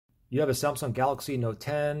you have a Samsung Galaxy Note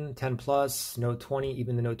 10, 10 Plus, Note 20,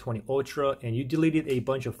 even the Note 20 Ultra, and you deleted a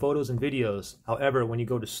bunch of photos and videos. However, when you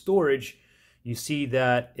go to storage, you see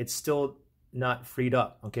that it's still not freed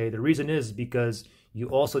up, okay? The reason is because you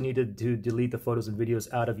also needed to delete the photos and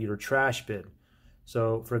videos out of your trash bin.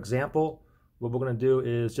 So for example, what we're gonna do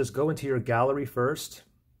is just go into your gallery first,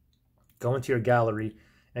 go into your gallery,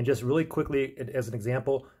 and just really quickly, as an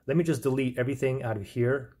example, let me just delete everything out of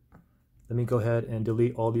here. Let me go ahead and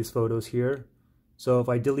delete all these photos here. So if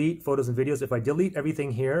I delete photos and videos, if I delete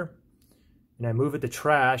everything here, and I move it to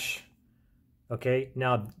trash, okay,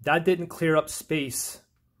 now that didn't clear up space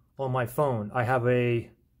on my phone. I have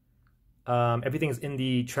everything's in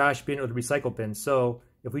the trash bin or the recycle bin. So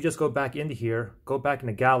if we just go back into here, go back in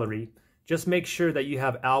the gallery, just make sure that you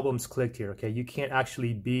have albums clicked here, okay? You can't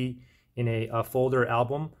actually be in a folder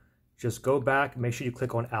album. Just go back, make sure you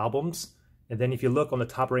click on albums. And then if you look on the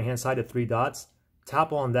top right hand side, the three dots,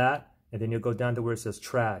 tap on that, and then you'll go down to where it says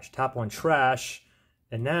trash. Tap on trash,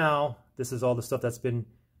 and now this is all the stuff that's been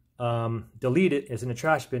deleted. It's in the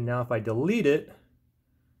trash bin. Now if I delete it,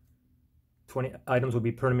 20 items will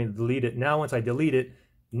be permanently deleted. Now once I delete it,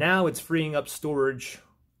 now it's freeing up storage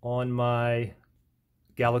on my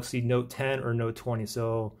Galaxy Note 10 or Note 20.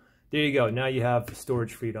 So there you go. Now you have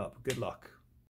storage freed up. Good luck.